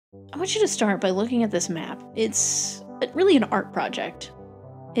I want you to start by looking at this map. It's really an art project.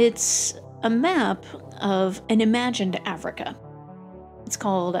 It's a map of an imagined Africa. It's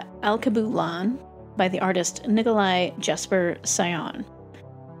called Al-Kabulan by the artist Nikolai Jesper Sion.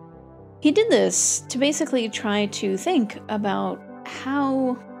 He did this to basically try to think about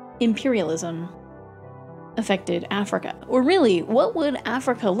how imperialism affected Africa. Or really, what would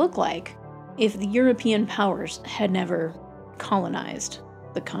Africa look like if the European powers had never colonized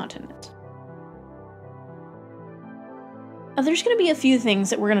the continent? There's going to be a few things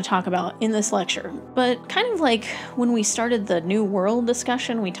that we're going to talk about in this lecture, but kind of like when we started the New World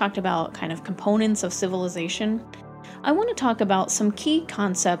discussion, we talked about kind of components of civilization. I want to talk about some key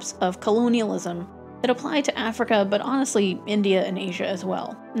concepts of colonialism that apply to Africa, but honestly, India and Asia as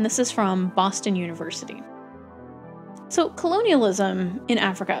well. And this is from Boston University. So, colonialism in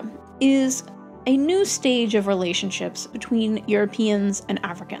Africa is a new stage of relationships between Europeans and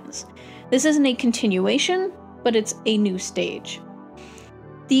Africans. This isn't a continuation, but it's a new stage.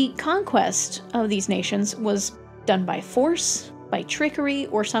 The conquest of these nations was done by force, by trickery,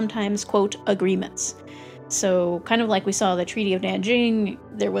 or sometimes, quote, agreements. So, kind of like we saw the Treaty of Nanjing,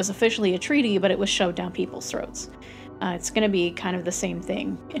 there was officially a treaty, but it was shoved down people's throats. It's going to be kind of the same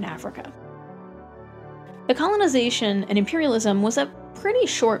thing in Africa. The colonization and imperialism was a pretty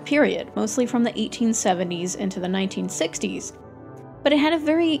short period, mostly from the 1870s into the 1960s, but it had a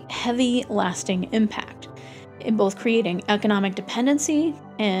very heavy, lasting impact in both creating economic dependency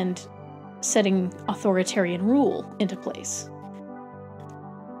and setting authoritarian rule into place.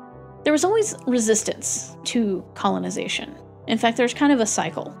 There was always resistance to colonization. In fact, there's kind of a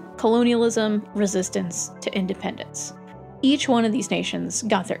cycle: colonialism, resistance to independence. Each one of these nations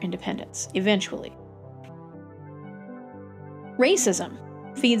got their independence, eventually. Racism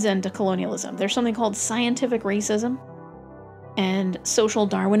feeds into colonialism. There's something called scientific racism and social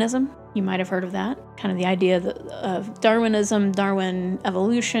Darwinism. You might have heard of that. Kind of the idea of Darwinism, Darwin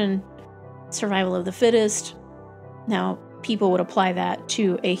evolution, survival of the fittest. Now, people would apply that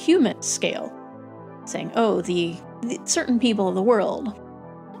to a human scale, saying, oh, the certain people of the world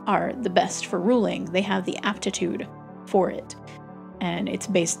are the best for ruling. They have the aptitude for it. And it's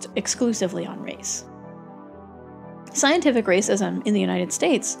based exclusively on race. Scientific racism in the United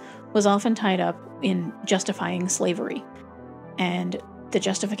States was often tied up in justifying slavery, and the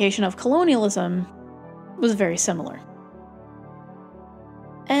justification of colonialism was very similar.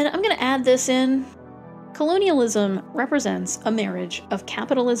 And I'm going to add this in. Colonialism represents a marriage of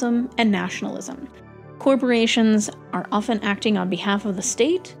capitalism and nationalism. Corporations are often acting on behalf of the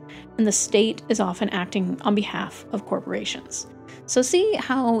state, and the state is often acting on behalf of corporations. So see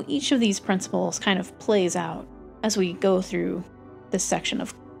how each of these principles kind of plays out as we go through this section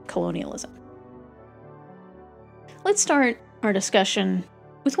of colonialism. Let's start our discussion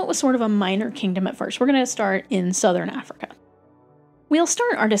with what was sort of a minor kingdom at first. We're going to start in southern Africa. We'll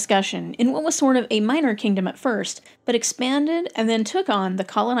start our discussion in what was sort of a minor kingdom at first, but expanded and then took on the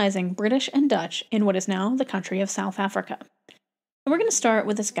colonizing British and Dutch in what is now the country of South Africa. And we're going to start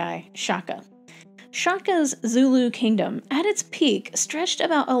with this guy, Shaka. Shaka's Zulu kingdom, at its peak, stretched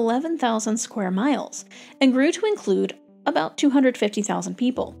about 11,000 square miles and grew to include about 250,000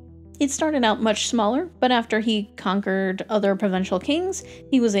 people. It started out much smaller, but after he conquered other provincial kings,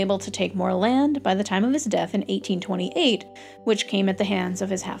 he was able to take more land by the time of his death in 1828, which came at the hands of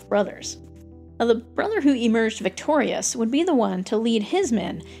his half-brothers. Now, the brother who emerged victorious would be the one to lead his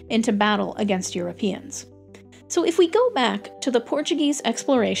men into battle against Europeans. So if we go back to the Portuguese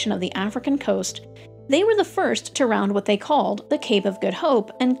exploration of the African coast, they were the first to round what they called the Cape of Good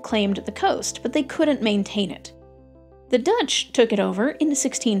Hope and claimed the coast, but they couldn't maintain it. The Dutch took it over in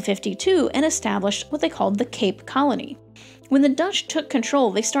 1652 and established what they called the Cape Colony. When the Dutch took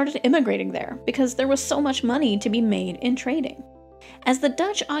control, they started immigrating there because there was so much money to be made in trading. As the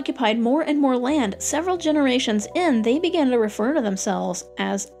Dutch occupied more and more land, several generations in, they began to refer to themselves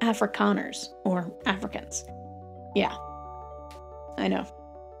as Afrikaners, or Africans. Yeah, I know.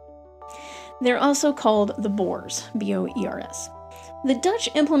 They're also called the Boers, B-O-E-R-S. The Dutch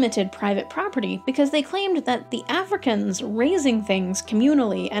implemented private property because they claimed that the Africans raising things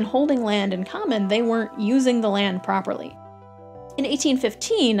communally and holding land in common, they weren't using the land properly. In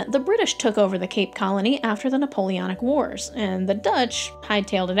 1815, the British took over the Cape Colony after the Napoleonic Wars, and the Dutch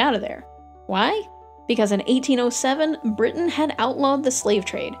hightailed it out of there. Why? Because in 1807, Britain had outlawed the slave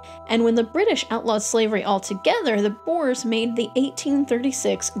trade, and when the British outlawed slavery altogether, the Boers made the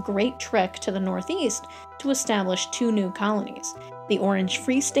 1836 Great Trek to the northeast to establish two new colonies, the Orange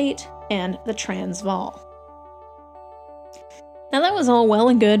Free State and the Transvaal. Now that was all well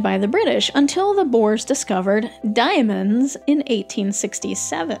and good by the British until the Boers discovered diamonds in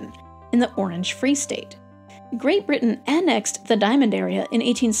 1867 in the Orange Free State. Great Britain annexed the diamond area in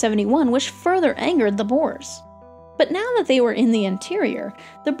 1871, which further angered the Boers. But now that they were in the interior,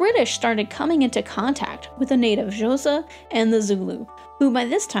 the British started coming into contact with the native Xhosa and the Zulu, who by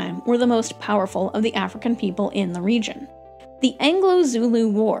this time were the most powerful of the African people in the region. The Anglo-Zulu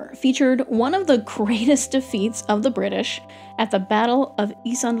War featured one of the greatest defeats of the British at the Battle of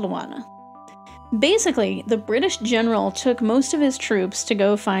Isandlwana. Basically, the British general took most of his troops to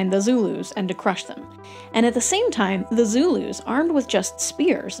go find the Zulus and to crush them. And at the same time, the Zulus, armed with just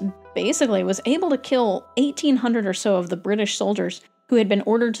spears, basically was able to kill 1,800 or so of the British soldiers who had been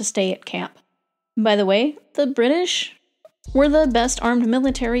ordered to stay at camp. By the way, the British were the best armed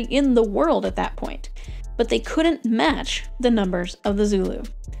military in the world at that point, but they couldn't match the numbers of the Zulu.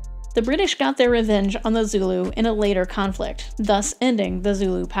 The British got their revenge on the Zulu in a later conflict, thus ending the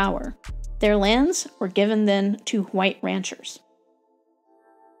Zulu power. Their lands were given then to white ranchers.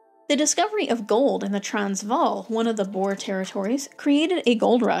 The discovery of gold in the Transvaal, one of the Boer territories, created a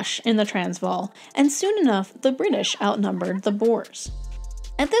gold rush in the Transvaal, and soon enough the British outnumbered the Boers.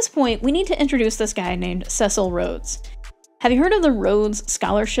 At this point, we need to introduce this guy named Cecil Rhodes. Have you heard of the Rhodes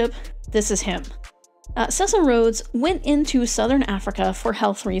Scholarship? This is him. Cecil Rhodes went into southern Africa for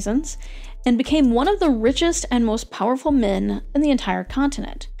health reasons and became one of the richest and most powerful men in the entire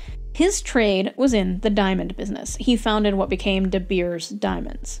continent. His trade was in the diamond business. He founded what became De Beers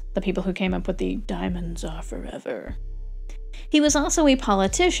Diamonds, the people who came up with the "diamonds are forever." He was also a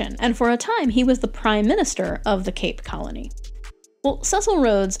politician, and for a time he was the prime minister of the Cape Colony. Well, Cecil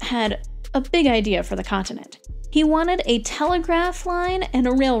Rhodes had a big idea for the continent. He wanted a telegraph line and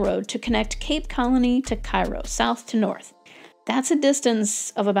a railroad to connect Cape Colony to Cairo, south to north. That's a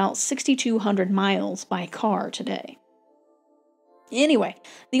distance of about 6,200 miles by car today. Anyway,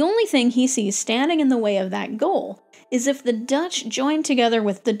 the only thing he sees standing in the way of that goal is if the Dutch join together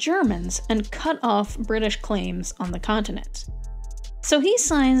with the Germans and cut off British claims on the continent. So he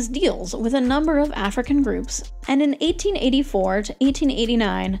signs deals with a number of African groups, and in 1884 to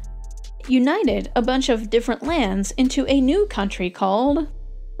 1889, united a bunch of different lands into a new country called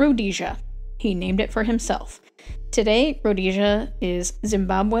Rhodesia. He named it for himself. Today, Rhodesia is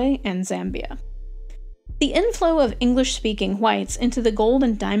Zimbabwe and Zambia. The inflow of English-speaking whites into the gold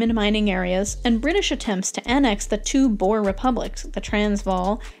and diamond mining areas and British attempts to annex the two Boer republics, the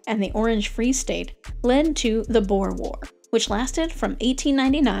Transvaal and the Orange Free State, led to the Boer War, which lasted from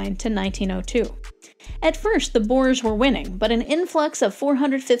 1899 to 1902. At first, the Boers were winning, but an influx of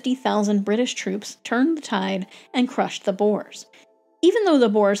 450,000 British troops turned the tide and crushed the Boers. Even though the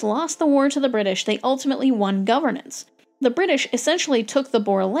Boers lost the war to the British, they ultimately won governance. The British essentially took the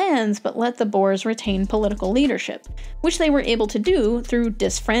Boer lands but let the Boers retain political leadership, which they were able to do through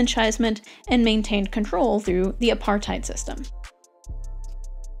disfranchisement and maintained control through the apartheid system.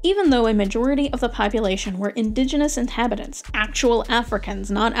 Even though a majority of the population were indigenous inhabitants, actual Africans,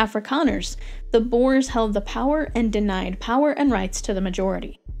 not Afrikaners, the Boers held the power and denied power and rights to the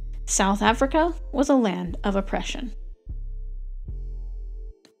majority. South Africa was a land of oppression.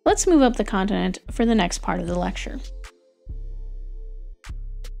 Let's move up the continent for the next part of the lecture.